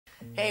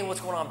Hey,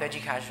 what's going on?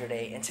 Benji Kaiser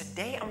today, and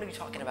today I'm going to be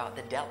talking about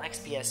the Dell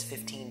XPS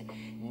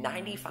 15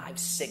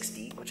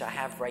 9560, which I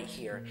have right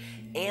here,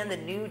 and the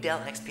new Dell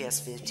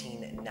XPS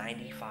 15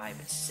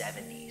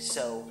 9570.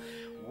 So,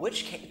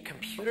 which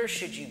computer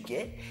should you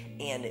get,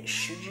 and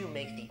should you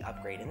make the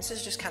upgrade? And this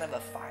is just kind of a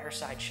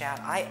fireside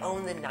chat. I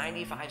own the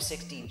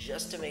 9560,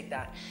 just to make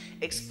that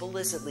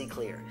explicitly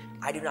clear.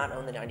 I do not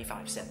own the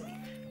 9570.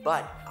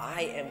 But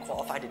I am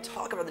qualified to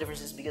talk about the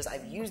differences because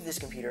I've used this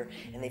computer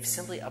and they've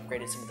simply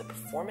upgraded some of the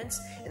performance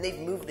and they've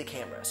moved the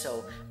camera.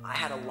 So I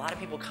had a lot of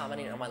people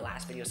commenting on my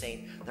last video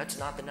saying, that's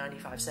not the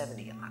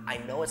 9570. I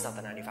know it's not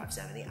the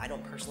 9570. I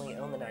don't personally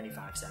own the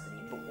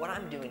 9570. But what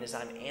I'm doing is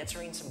I'm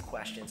answering some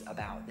questions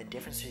about the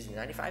difference between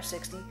the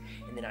 9560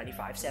 and the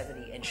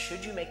 9570, and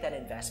should you make that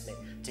investment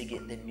to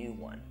get the new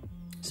one.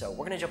 So we're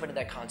going to jump into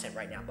that content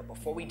right now, but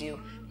before we do,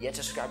 if you've yet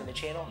to subscribe to the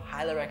channel,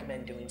 highly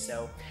recommend doing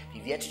so. If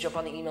you've yet to jump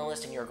on the email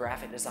list and you're a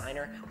graphic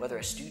designer, whether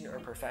a student or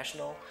a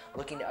professional,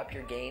 looking to up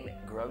your game,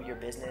 grow your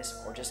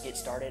business, or just get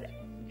started,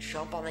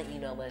 jump on the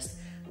email list,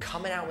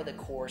 coming out with a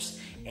course,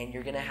 and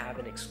you're going to have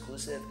an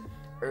exclusive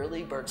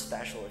early bird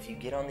special if you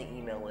get on the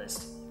email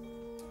list.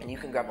 And you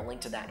can grab a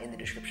link to that in the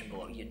description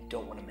below. You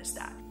don't want to miss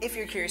that. If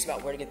you're curious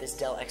about where to get this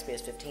Dell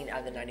XPS 15 out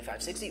of the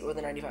 9560 or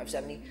the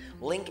 9570,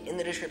 link in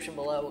the description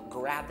below.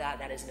 Grab that.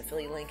 That is an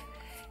affiliate link.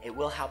 It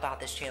will help out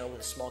this channel with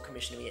a small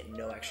commission to me at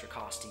no extra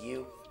cost to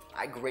you.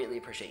 I greatly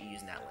appreciate you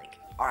using that link.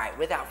 Alright,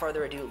 without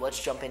further ado,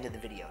 let's jump into the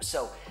video.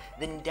 So,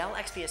 the Dell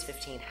XPS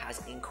 15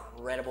 has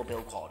incredible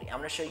build quality. I'm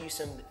going to show you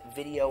some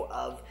video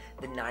of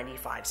the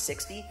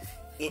 9560.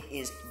 It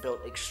is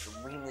built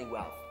extremely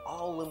well.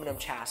 All aluminum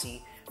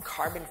chassis,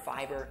 carbon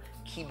fiber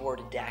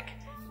keyboard deck,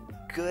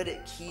 good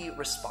key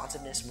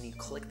responsiveness. When you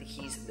click the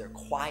keys, they're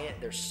quiet,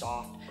 they're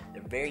soft,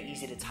 they're very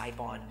easy to type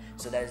on.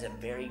 So that is a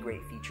very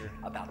great feature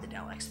about the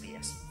Dell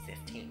XPS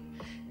 15.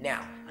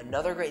 Now,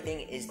 another great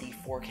thing is the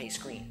 4K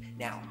screen.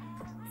 Now,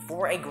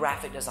 for a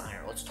graphic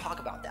designer, let's talk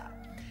about that.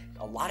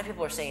 A lot of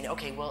people are saying,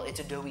 okay, well,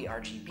 it's Adobe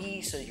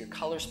RGB, so your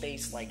color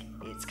space, like,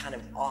 it's kind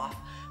of off.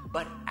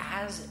 But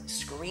as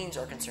screens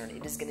are concerned,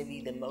 it is going to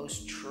be the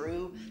most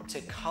true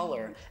to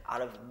color out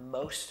of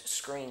most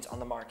screens on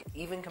the market.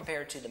 Even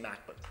compared to the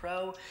MacBook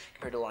Pro,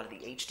 compared to a lot of the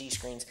HD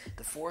screens,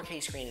 the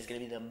 4K screen is going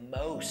to be the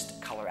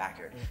most color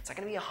accurate. It's not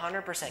going to be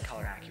 100%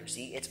 color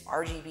accuracy. It's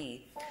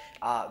RGB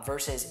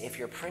versus if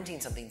you're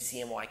printing something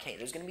CMYK.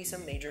 There's going to be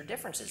some major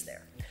differences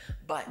there.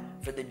 But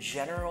for the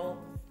general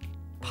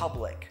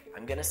public,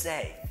 I'm going to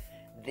say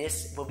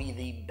this will be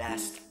the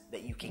best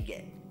that you can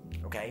get.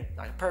 Okay?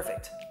 Not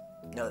perfect.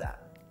 Know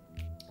that.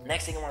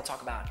 Next thing I want to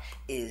talk about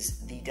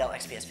is the Dell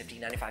XPS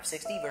 15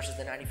 9560 versus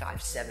the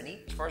 9570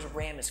 as far as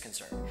RAM is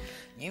concerned.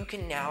 You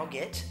can now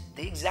get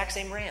the exact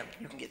same RAM.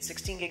 You can get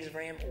 16 gigs of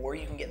RAM or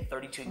you can get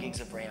 32 gigs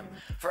of RAM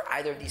for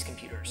either of these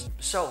computers.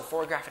 So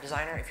for a graphic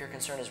designer, if your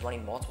concern is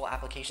running multiple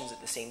applications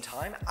at the same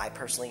time, I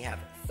personally have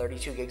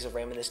 32 gigs of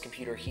RAM in this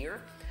computer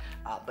here.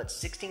 But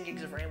 16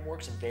 gigs of RAM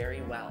works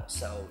very well,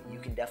 so you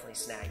can definitely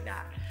snag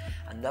that.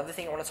 Another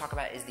thing I want to talk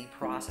about is the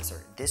processor.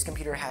 This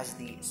computer has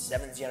the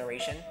 7th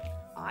generation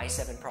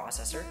i7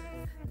 processor.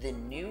 The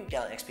new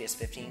Dell XPS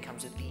 15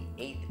 comes with the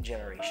 8th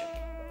generation.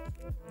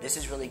 This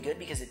is really good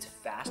because it's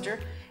faster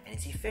and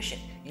it's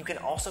efficient. You can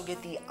also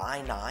get the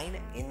i9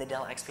 in the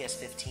Dell XPS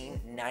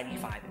 15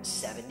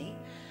 9570.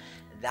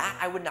 That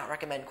I would not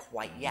recommend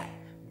quite yet,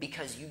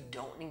 because you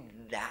don't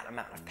need that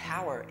amount of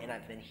power, and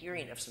I've been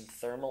hearing of some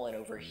thermal and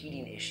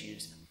overheating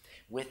issues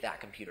with that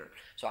computer.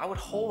 So I would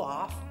hold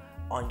off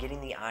on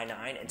getting the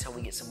i9 until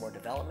we get some more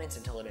developments,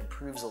 until it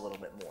improves a little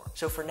bit more.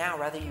 So for now,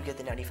 rather you get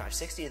the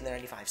 9560 than the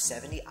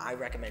 9570, I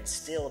recommend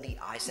still the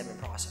i7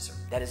 processor.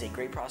 That is a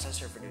great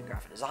processor for doing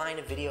graphic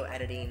design, video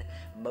editing,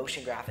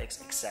 motion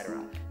graphics,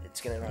 etc.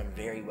 It's going to run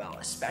very well,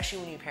 especially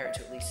when you pair it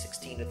to at least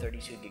 16 to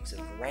 32 gigs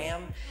of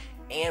RAM,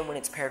 and when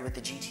it's paired with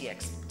the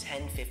GTX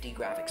 1050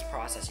 graphics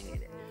processing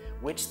unit,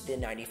 which the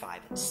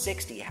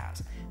 9560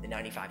 has. The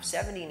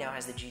 9570 now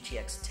has the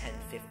GTX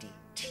 1050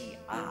 Ti,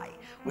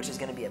 which is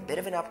going to be a bit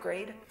of an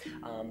upgrade,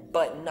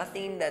 but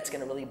nothing that's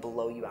going to really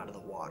blow you out of the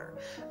water.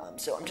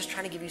 So I'm just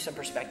trying to give you some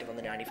perspective on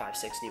the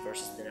 9560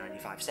 versus the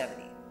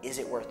 9570. Is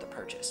it worth the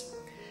purchase?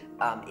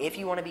 If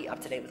you want to be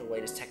up to date with the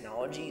latest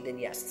technology, then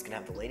yes, it's going to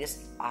have the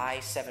latest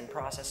i7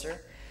 processor,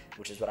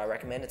 which is what I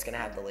recommend. It's going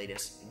to have the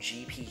latest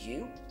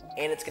GPU,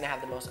 and it's going to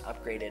have the most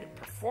upgraded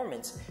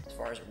performance as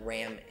far as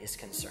RAM is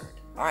concerned.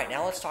 Alright,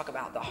 now let's talk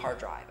about the hard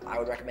drive. I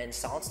would recommend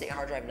solid state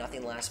hard drive,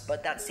 nothing less,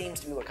 but that seems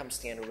to be what comes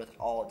standard with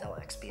all Dell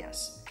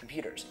XPS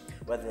computers,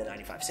 whether the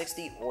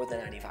 9560 or the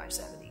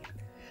 9570.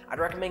 I'd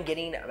recommend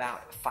getting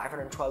about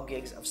 512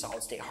 gigs of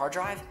solid state hard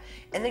drive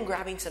and then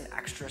grabbing some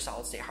extra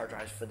solid state hard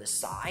drives for the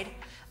side.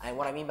 And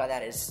what I mean by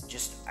that is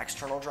just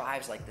external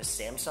drives like the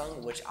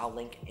Samsung, which I'll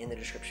link in the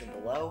description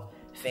below.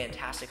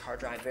 Fantastic hard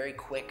drive, very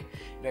quick,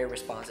 very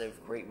responsive,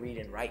 great read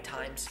and write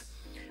times.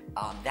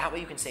 That way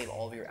you can save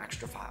all of your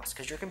extra files,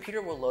 because your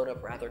computer will load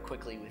up rather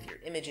quickly with your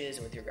images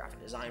and with your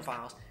graphic design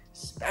files,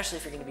 especially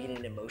if you're going to be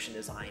getting into motion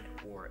design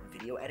or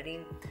video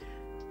editing.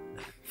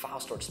 file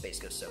storage space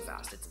goes so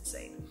fast, it's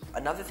insane.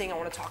 Another thing I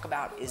want to talk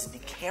about is the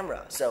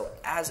camera. So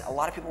as a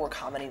lot of people were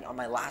commenting on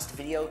my last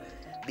video,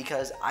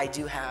 because I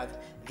do have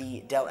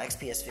the Dell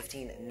XPS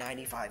 15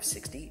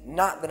 9560,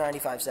 not the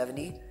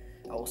 9570.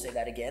 I will say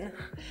that again.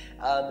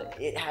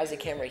 It has a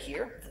camera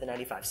here for the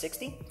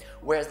 9560,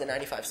 whereas the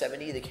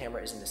 9570, the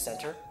camera is in the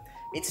center.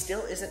 It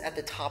still isn't at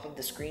the top of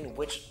the screen,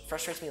 which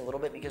frustrates me a little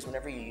bit because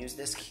whenever you use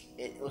this,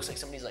 it looks like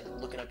somebody's like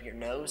looking up your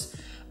nose.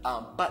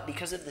 But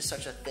because of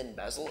such a thin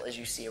bezel, as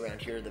you see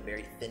around here, the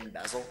very thin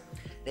bezel,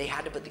 they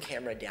had to put the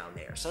camera down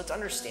there. So it's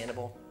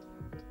understandable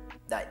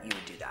that you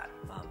would do that.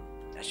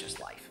 That's just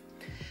life.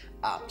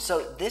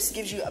 So this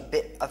gives you a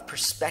bit of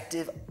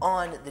perspective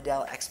on the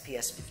Dell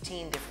XPS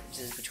 15,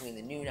 differences between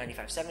the new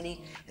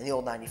 9570 and the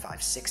old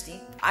 9560.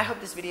 I hope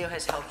this video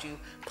has helped you.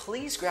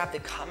 Please grab the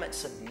comment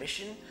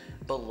submission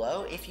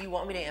below if you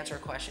want me to answer a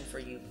question for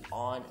you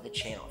on the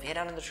channel. If you head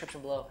down in the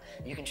description below,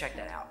 you can check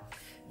that out.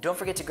 Don't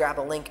forget to grab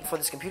a link for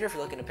this computer if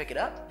you're looking to pick it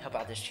up, help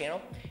out this channel,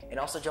 and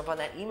also jump on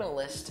that email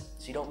list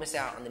so you don't miss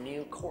out on the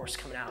new course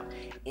coming out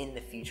in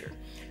the future.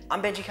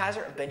 I'm Benji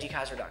Kaiser of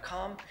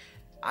BenjiKaiser.com.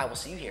 I will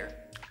see you here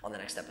on the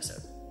next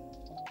episode.